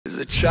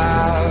a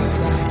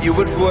child, you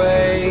would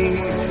wait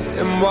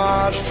and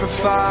watch from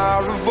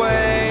far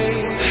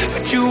away,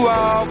 but you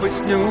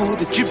always knew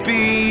that you'd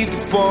be the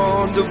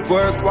one to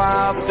work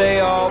while they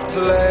all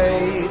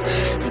play.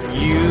 And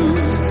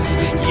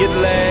you'd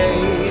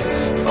lay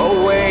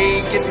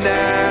awake at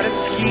night and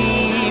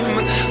scheme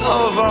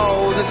of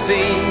all the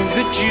things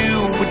that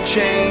you would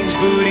change,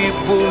 but it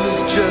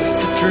was just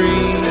a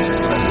dream.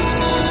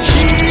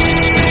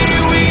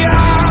 Here we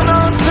are,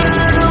 don't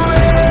turn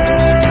away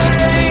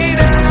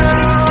now.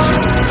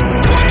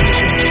 We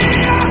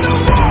are the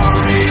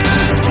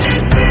warriors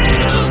that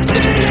built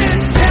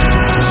this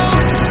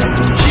town.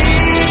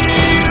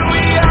 Here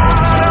we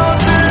are, don't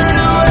turn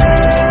away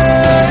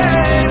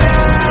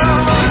now.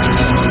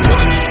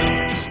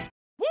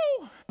 Woo!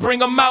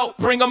 Bring 'em out,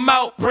 bring 'em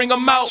out, bring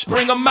 'em out,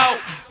 bring 'em out.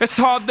 It's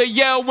hard to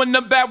yell when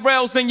the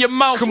barrel's in your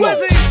mouth. Come on.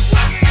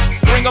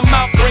 Bring 'em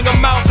out, bring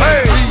 'em out.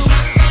 Hey.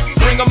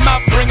 Bring 'em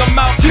out, bring 'em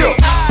out. Yeah.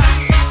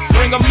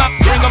 Bring 'em out,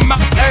 bring 'em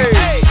out. Hey.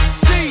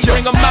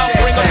 Bring 'em out,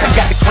 bring 'em out.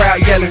 Got the crowd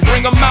yelling.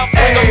 Bring 'em out,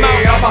 bring 'em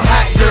Hey, out. all my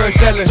hot girls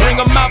yelling. Bring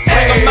 'em out,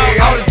 bring 'em Hey,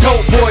 all out. the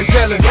dope boys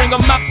yelling. Bring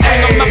 'em out,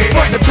 bring 'em Hey, out.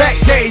 front to back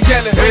they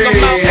yelling. Bring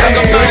 'em out, bring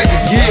 'em out.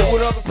 Yeah.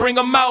 Bring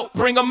 'em out,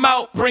 bring 'em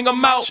out, bring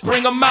 'em out,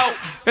 bring 'em out.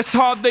 It's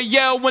hard to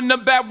yell when the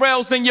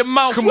barrel's in your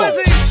mouth. Come on.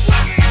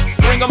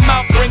 Bring 'em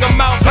out, bring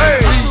 'em out. Hey.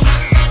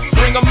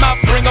 Bring 'em out,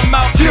 bring 'em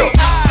out. Yeah.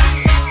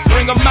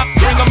 Bring 'em out,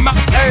 bring 'em out.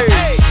 Hey.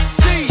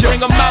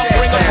 Bring 'em out,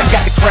 bring 'em out.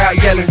 Got the crowd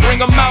yelling. Bring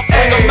 'em out,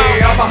 bring 'em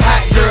Hey, out. all my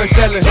hot girls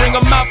yelling. Bring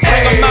 'em out,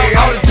 bring 'em Hey,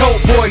 out. all the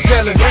dope boys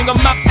yelling. Bring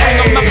 'em out, bring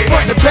 'em Hey, out.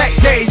 front to back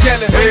they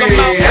yelling. Bring 'em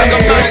out, bring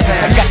 'em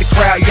out. I got the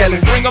crowd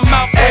yelling. Bring 'em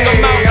out, bring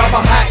 'em Hey, out. all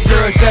my hot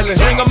girls yelling.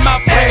 Bring 'em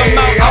out, bring 'em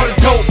Hey, out. all the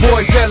dope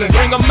boys yelling.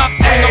 Bring 'em out,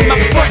 bring 'em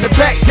Hey, out. front to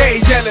back they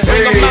yelling.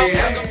 Bring 'em out.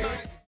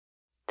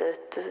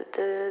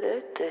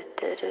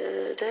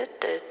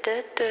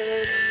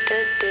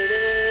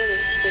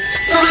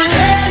 Some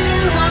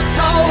legends are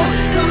told,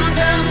 some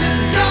turn to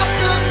dust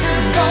or to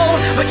gold,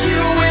 but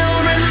you will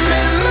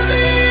remember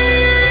me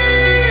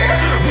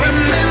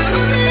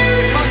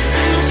for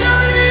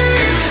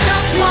centuries.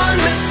 Just one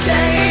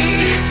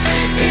mistake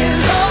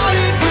is all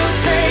it will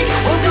take.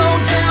 We'll go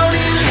down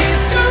in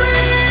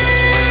history.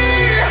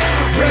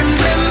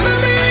 Remember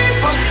me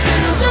for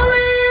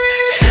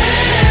centuries.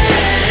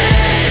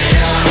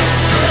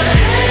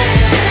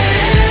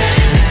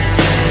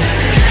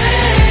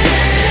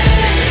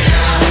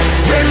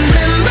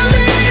 Remember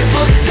me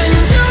for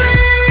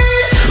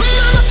centuries.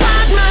 Mama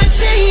fought my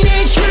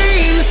teenage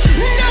dreams.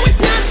 Now it's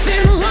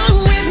nothing wrong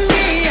with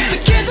me. The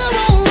kids are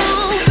all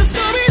wrong, the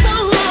stories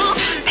are wrong.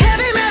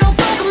 Heavy metal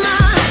broke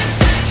my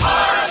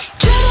heart.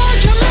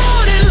 Come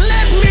on and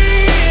let me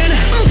in.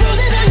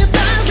 Bruises on your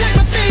thighs like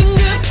my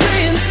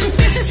fingerprints.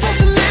 This is for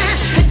to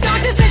match the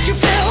darkness that you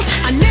felt.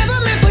 I never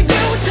meant for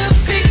you to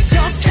fix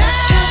yourself.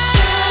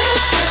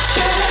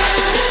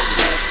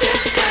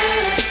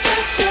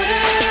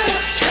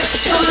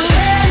 Some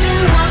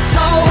legends are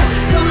told,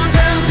 some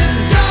turn to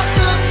dust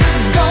or to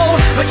gold,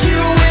 but you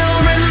will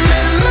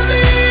remember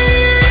me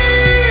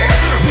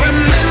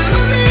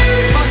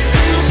for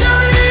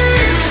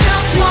centuries.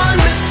 Just one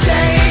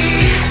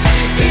mistake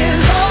is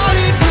all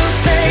it will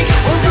take.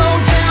 We'll go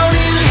down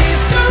in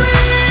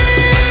history.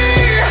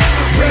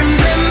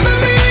 Remember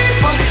me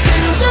for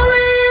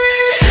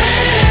centuries.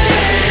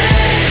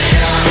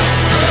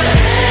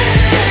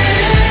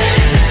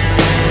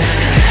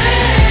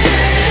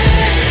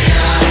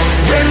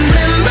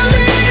 Remember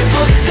me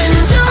for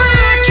centuries.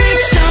 I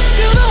can't stop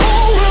till the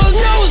whole world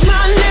knows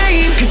my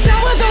name, 'cause I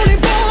was only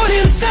born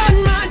inside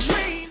my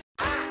dream.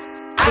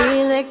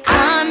 Feel it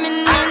coming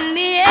in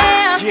the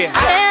air. Yeah.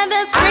 Hear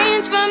the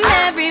screams from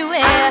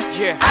everywhere.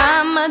 Yeah.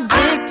 I'm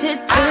addicted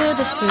to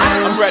the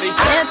thrill. I'm ready.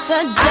 It's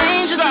a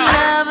dangerous Shine.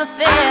 love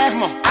affair.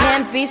 Come on.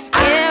 Can't be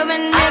scared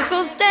when it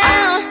goes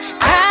down.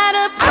 Got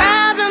a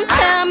problem?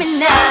 Tell me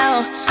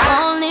now.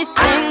 Only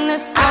thing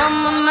that's on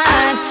my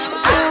mind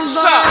is who's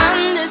Shine. gonna run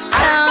this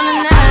town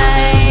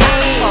tonight.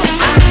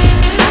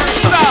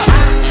 Stop,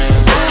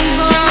 Who's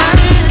gonna run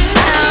this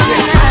town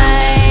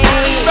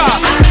tonight? stop.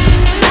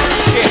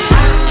 Yeah.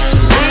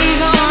 We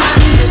gon'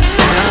 run this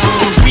town.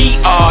 We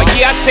are,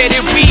 yeah, I said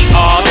it, we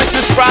are. This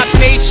is Rock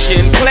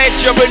Nation, pledge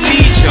your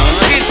allegiance.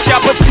 Get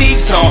your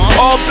fatigues on,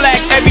 all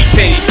black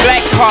everything.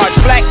 Black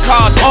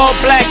cars, all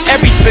black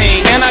everything.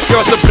 And our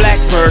girls are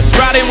blackbirds,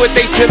 riding with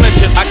they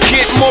diligence. I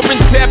get more in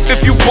depth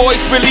if you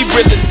boys really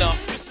real enough.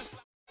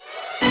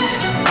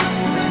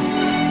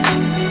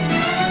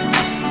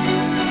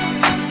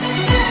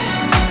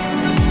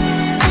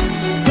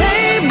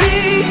 Baby,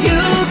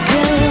 you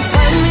can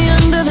find me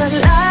under the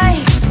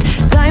lights,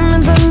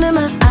 diamonds under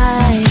my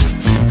eyes.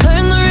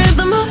 Turn the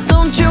rhythm up,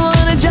 don't you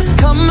wanna just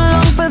come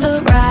along for the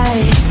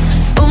ride?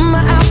 Oh,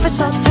 my outfit's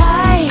all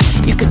tight,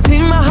 you can see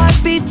my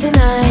heartbeat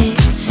tonight.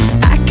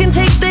 I can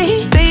take the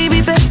heat,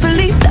 baby, best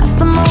believe that's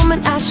the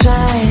moment I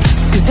shine.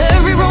 'Cause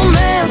every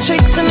romance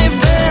shakes and it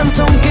bends,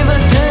 don't give a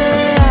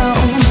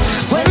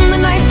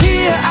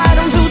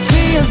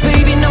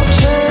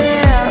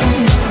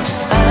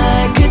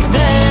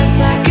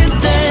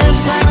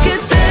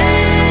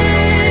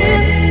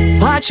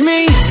watch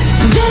me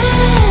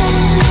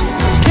dance,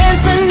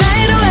 dance the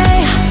night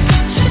away.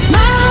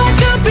 My heart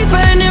could be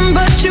burning,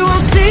 but you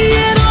won't see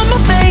it on my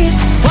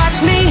face.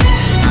 Watch me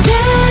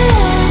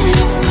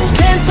dance,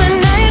 dance the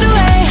night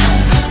away.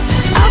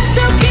 I'll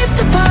still keep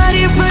the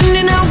party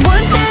running, I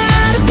won't get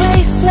out of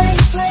place.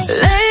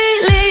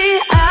 Lately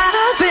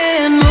I've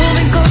been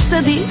moving close to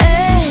the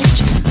edge,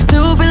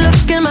 still be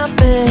looking my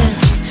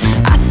best.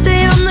 I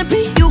stay on the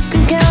beat, you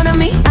can count on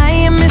me, I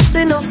ain't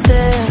missing no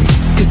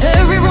steps. Cause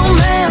every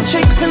romance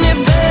shakes and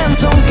it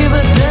bends, don't give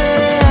a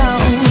damn.